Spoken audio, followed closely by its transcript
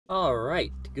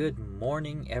Alright, good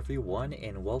morning everyone,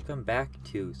 and welcome back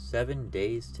to 7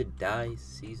 Days to Die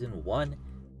Season 1,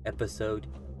 Episode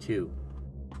 2.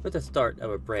 With the start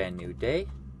of a brand new day,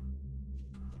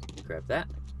 grab that,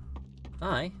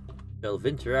 I shall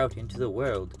venture out into the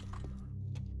world.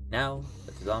 Now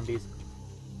that the zombies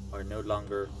are no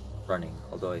longer running,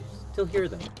 although I still hear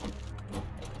them.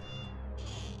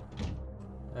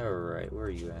 Alright, where are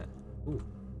you at? Ooh,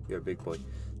 you're a big boy.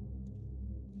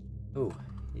 Ooh.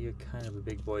 You're kind of a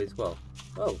big boy as well.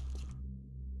 Oh.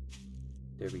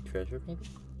 There be treasure, maybe?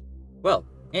 Well,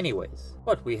 anyways,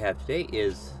 what we have today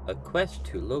is a quest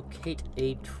to locate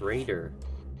a trader.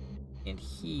 And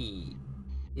he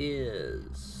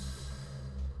is...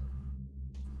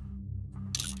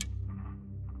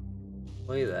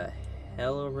 way the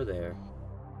hell over there.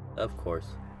 Of course.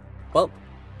 Well,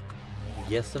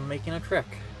 guess I'm making a trek.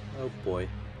 Oh boy.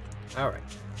 Alright.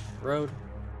 Road.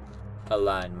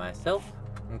 Align myself.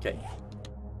 Okay.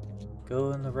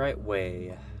 Going the right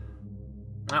way.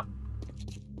 Now,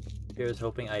 here's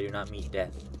hoping I do not meet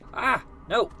death. Ah!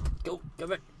 No! Go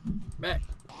back! Back!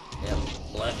 Yeah,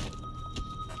 left.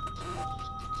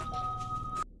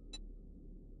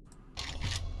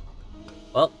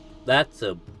 Well, that's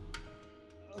a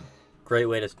great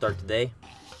way to start the day.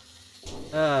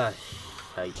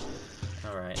 Shite.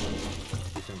 Alright.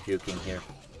 Do some juking here.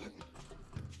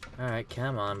 Alright,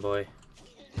 come on, boy.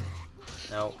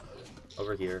 No,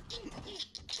 over here.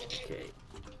 Okay.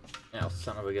 Now,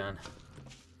 son of a gun.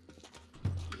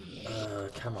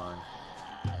 Come on.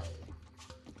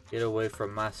 Get away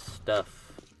from my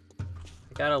stuff. I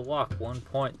gotta walk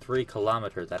 1.3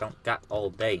 kilometers. I don't got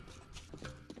all day.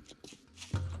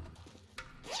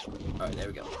 Alright, there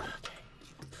we go. Okay.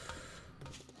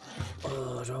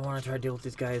 Oh, do I want to try to deal with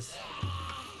these guys?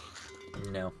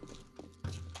 No.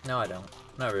 No, I don't.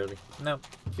 Not really. Nope.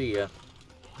 See ya.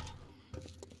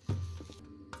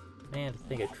 Man, I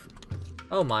think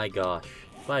oh my gosh.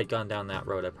 If I had gone down that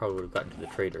road, I probably would have gotten to the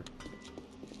trader.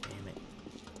 Damn it.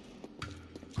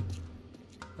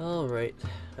 Alright.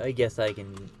 I guess I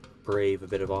can brave a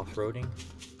bit of off-roading.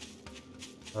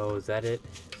 Oh, is that it?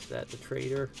 Is that the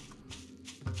trader?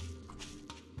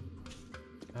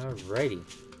 Alrighty.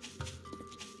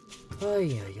 Oh,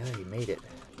 yeah, you made it.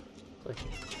 Let's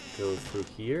go through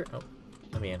here. Oh,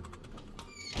 let me in.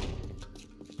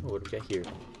 Oh, what do we got here?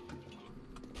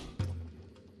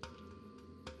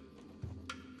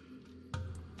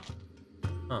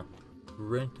 Huh.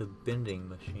 Rent a vending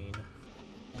machine.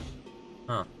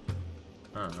 Huh.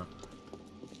 I don't know.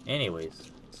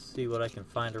 Anyways, let's see what I can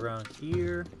find around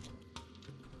here.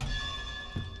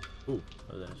 Ooh,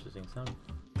 that was an interesting sound.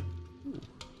 Ooh.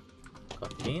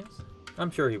 Coffee beans? I'm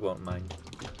sure he won't mind.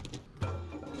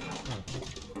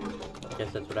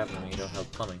 Guess that's what happens when you don't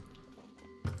have plumbing.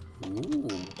 Ooh.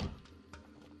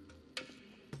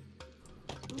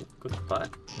 Ooh, good spot.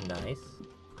 Nice.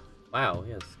 Wow,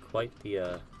 yes, quite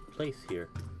the place here.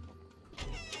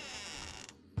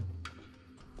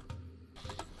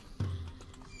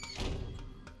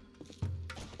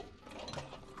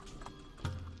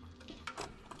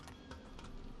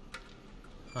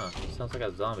 Huh, sounds like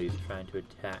a zombie's trying to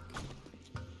attack.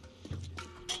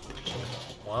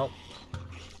 Well.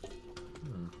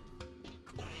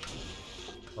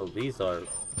 Well, these are a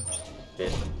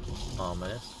bit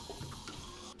ominous.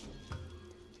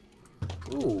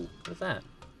 Ooh, what's that?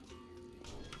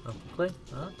 Oh, play?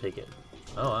 I'll take it.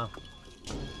 Oh, wow.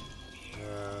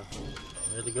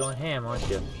 Really going ham, aren't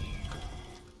you?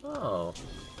 Oh.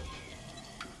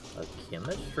 A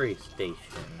chemistry station.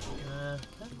 Can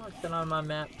I mark that on my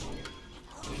map?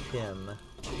 Chem.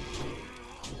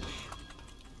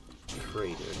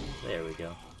 Trader. There we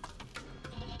go.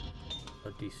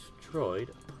 A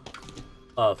destroyed.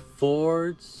 A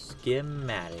Ford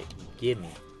schematic. Gimme.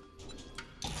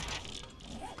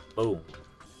 Boom.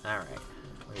 Alright.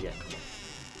 What are you getting here?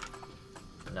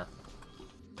 Nothing.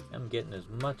 I'm getting as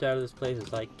much out of this place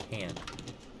as I can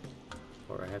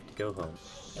before I have to go home.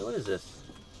 Hey, what is this?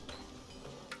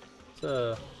 It's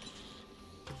what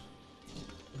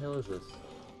the hell is this?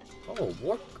 Oh,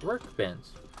 workbench.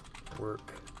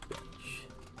 Workbench.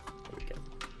 There we go.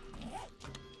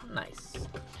 Nice.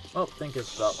 Well, I think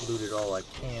it's about looted all I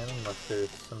can, unless there's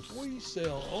some... We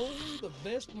sell only the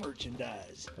best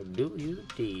merchandise. Do you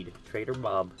indeed, Trader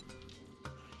Bob.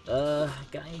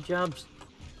 Got any jobs?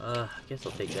 I guess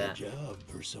I'll take that. Good job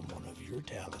for someone of your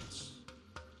talents.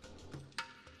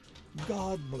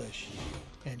 God bless you,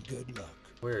 and good luck.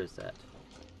 Where is that?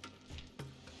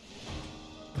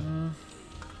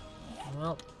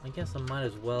 Well, I guess I might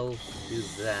as well do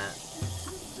that.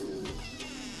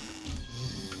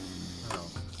 Oh.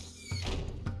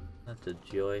 That's a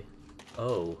joy.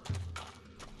 Oh.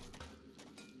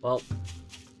 Well,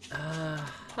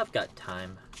 I've got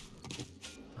time.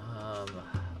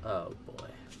 Oh boy.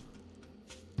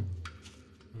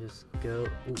 Just go.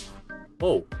 Ooh.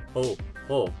 Oh, oh,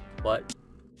 oh, what?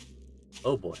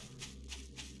 Oh boy.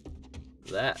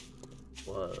 That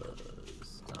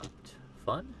was not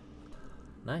fun.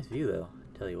 Nice view though,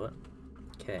 tell you what.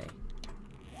 Okay.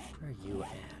 Where are you at?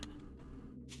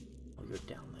 Oh, you're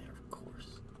down there, of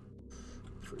course.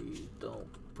 Please don't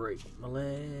break my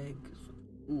legs.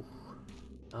 Ooh.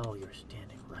 Oh, you're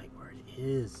standing right where it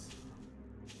is.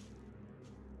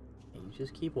 And you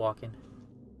just keep walking.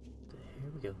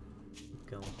 Here we go. Keep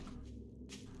going.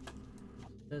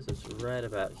 It says it's right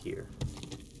about here.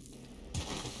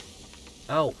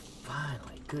 Oh,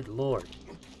 finally. Good lord.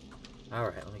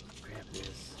 Alright, let me grab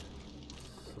this.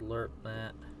 Slurp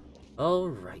that.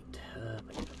 Alright.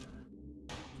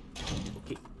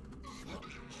 Okay.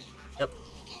 Yep.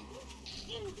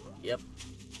 Yep.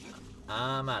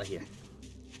 I'm out of here.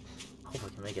 Hope I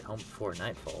can make it home before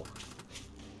nightfall. What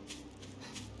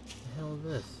the hell is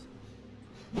this?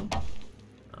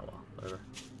 Oh well, whatever.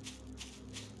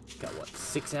 Got what,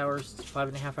 6 hours,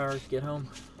 5.5 hours to get home?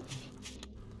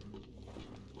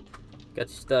 Got your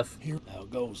stuff. Here, how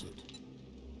goes it?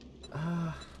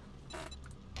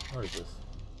 What is this?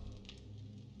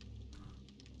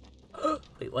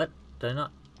 Wait, what? Did I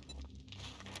not?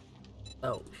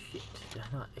 Oh shit, did I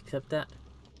not accept that?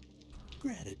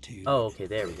 Gratitude. Oh, okay,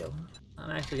 there we go.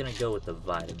 I'm actually gonna go with the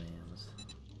vitamins.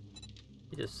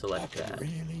 You just select I could that.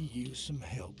 really use some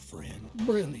help, friend.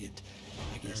 Brilliant.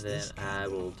 I And guess then this I guy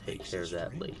will take makes care of us that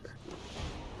friends. later.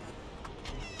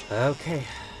 Okay.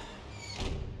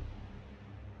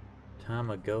 Time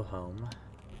to go home.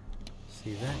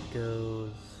 See, that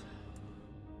goes...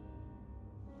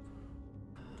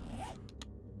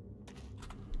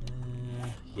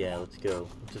 yeah, let's go.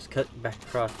 Just cut back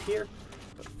across here.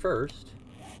 But first,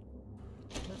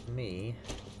 let me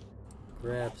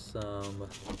grab some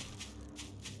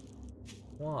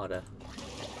water.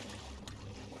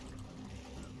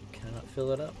 Can I not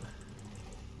fill it up?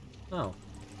 Oh,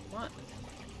 what?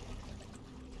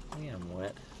 I mean, I'm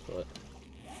wet, but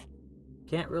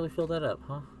can't really fill that up,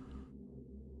 huh?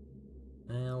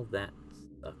 Well, that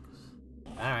sucks.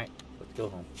 Alright, let's go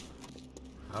home.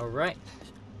 Alright,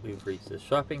 we've reached the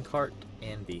shopping cart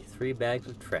and the 3 bags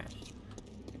of trash.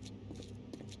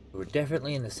 We're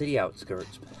definitely in the city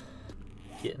outskirts.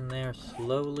 Getting there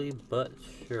slowly but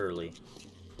surely.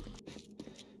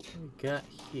 What we got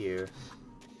here?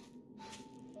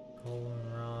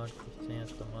 Golden rod,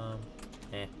 chrysanthemum.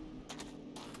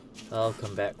 I'll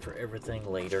come back for everything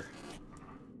later.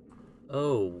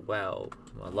 Oh, wow.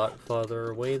 I'm a lot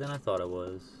farther away than I thought I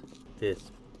was.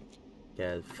 This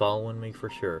guy's following me for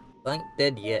sure. I ain't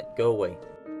dead yet. Go away.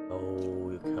 Oh,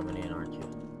 you're coming in, aren't you?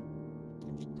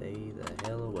 Stay the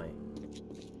hell away.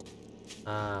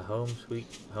 Home sweet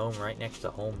home right next to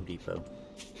Home Depot.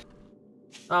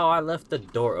 Oh, I left the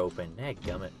door open.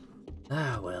 Dadgummit.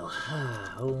 Ah, well.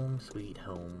 Home sweet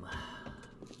home.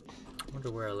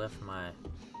 Wonder where I left my...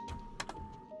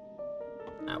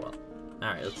 Ah, well.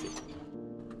 Alright, let's see.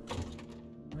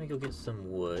 Let me go get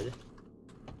some wood.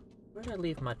 Where did I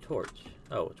leave my torch?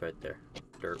 Oh, it's right there.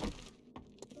 Dirt.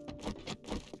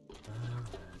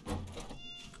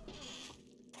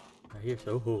 Right here.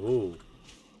 So, oh.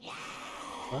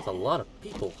 That's a lot of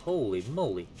people. Holy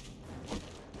moly.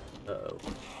 Uh-oh.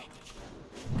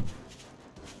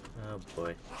 Oh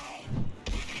boy.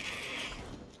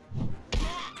 I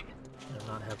do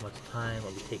not have much time.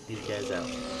 Let me take these guys out.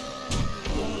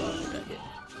 Got hit.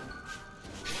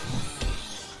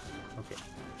 Okay.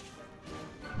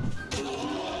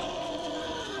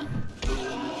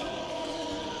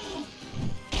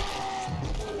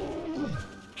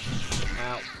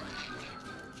 Ow.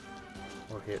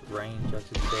 Or hit range, I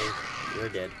should say. You're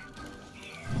dead.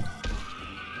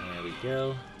 There we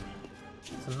go.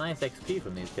 Some nice XP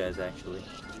from these guys, actually.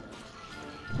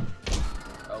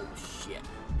 Oh, shit.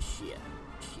 Shit.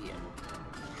 Shit.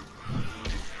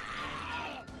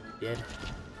 Dead.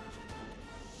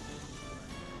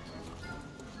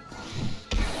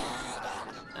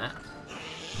 Ah.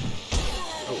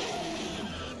 Oh.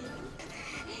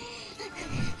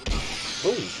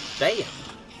 Oh, damn.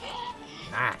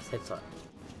 Nice headshot.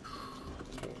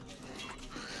 Okay.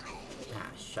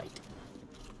 Ah, shite.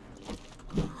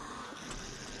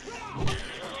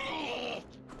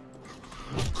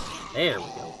 There we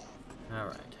go.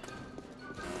 Alright.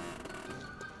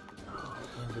 Oh,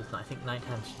 I think night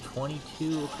time's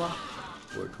 22 o'clock?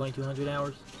 Or 2200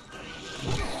 hours?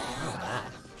 Oh,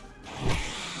 nice.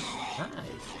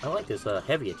 Nice. I like this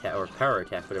heavy attack, or power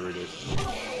attack, whatever it is.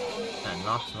 Kind of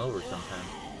knocks them over sometimes.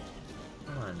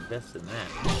 I want to invest in that.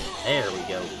 There we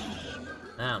go.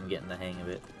 Now I'm getting the hang of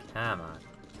it. Come on.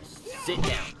 Sit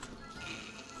down.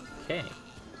 Okay.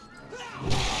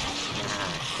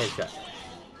 Headshot.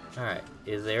 Alright.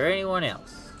 Is there anyone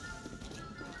else?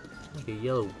 Like a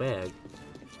yellow bag.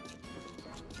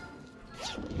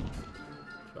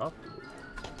 Dropped it.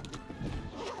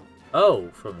 Oh,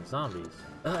 from the zombies.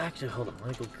 Actually, hold on.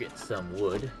 Let me go get some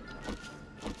wood.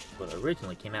 What I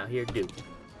originally came out here to do.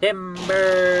 Timber!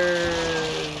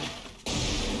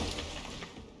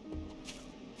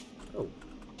 Oh.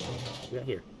 What we got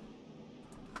here?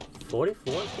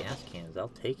 44 gas cans. I'll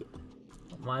take it.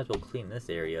 Might as well clean this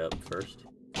area up first.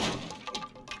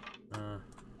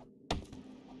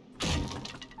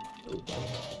 Ooh.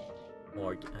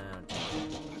 More.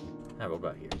 Now what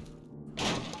about here?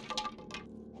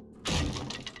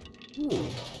 Ooh.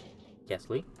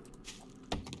 Gasoline.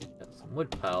 Got some wood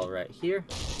pile right here.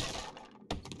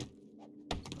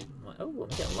 Oh, I'm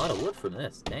getting a lot of wood from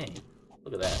this. Dang.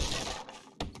 Look at that.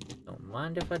 Don't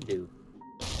mind if I do.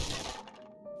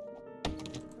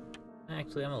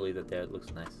 Actually, I'm gonna leave it there. It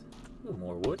looks nice. Ooh,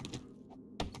 more wood.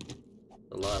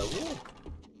 A lot of wood.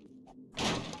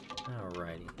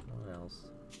 Alrighty. What else?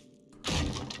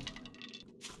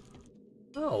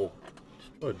 Oh,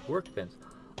 destroyed workbench.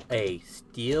 A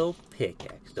steel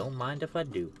pickaxe. Don't mind if I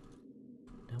do.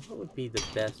 Now, what would be the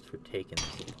best for taking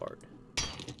this apart?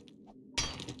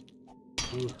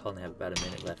 Ooh, I only have about a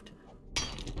minute left.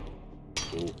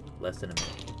 Ooh, less than a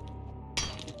minute.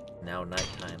 Now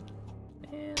nighttime.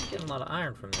 And I'm getting a lot of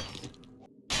iron from this.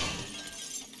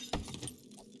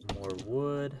 More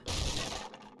wood.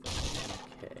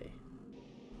 Okay.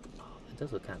 Oh, that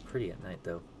does look kind of pretty at night,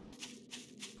 though.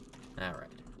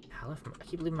 Alright. I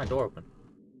keep leaving my door open.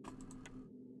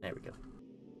 There we go.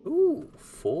 Ooh,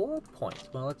 4 points.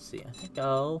 Well, let's see. I think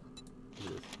I'll do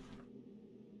this.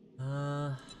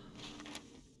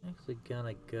 Actually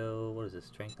gonna go, what is this,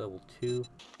 strength level 2?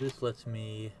 This lets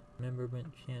me,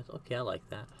 memberment chance, okay, I like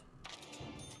that.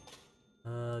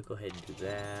 Go ahead and do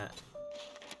that.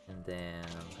 And then,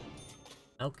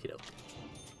 okie doke.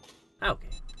 Okay,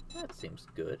 that seems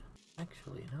good.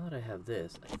 Actually, now that I have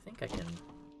this, I think I can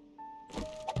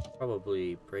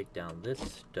probably break down this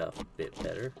stuff a bit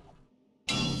better.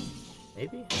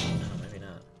 Maybe? No, maybe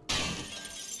not.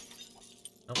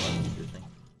 Oh, that's interesting.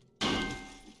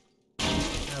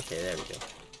 Okay, there we go.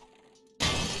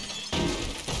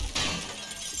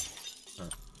 Huh.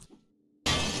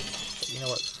 But you know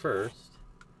what? First,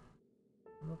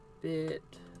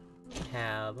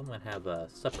 I'm gonna have a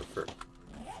supper first.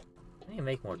 I need to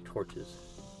make more torches.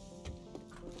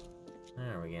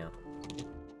 There we go.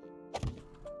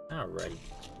 Alrighty.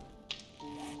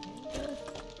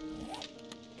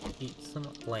 Eat some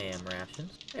lamb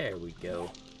rations. There we go.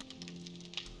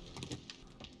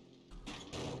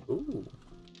 Ooh.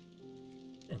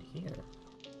 In here.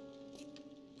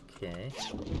 Okay.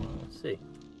 Let's see.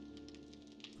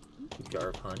 Jar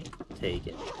of honey. Take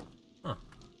it. Huh.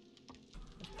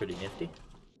 That's pretty nifty.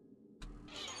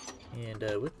 And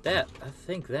with that, I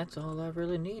think that's all I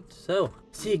really need. So,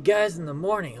 see you guys in the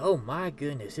morning. Oh my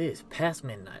goodness, it is past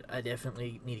midnight. I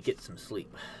definitely need to get some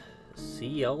sleep. See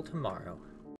y'all tomorrow.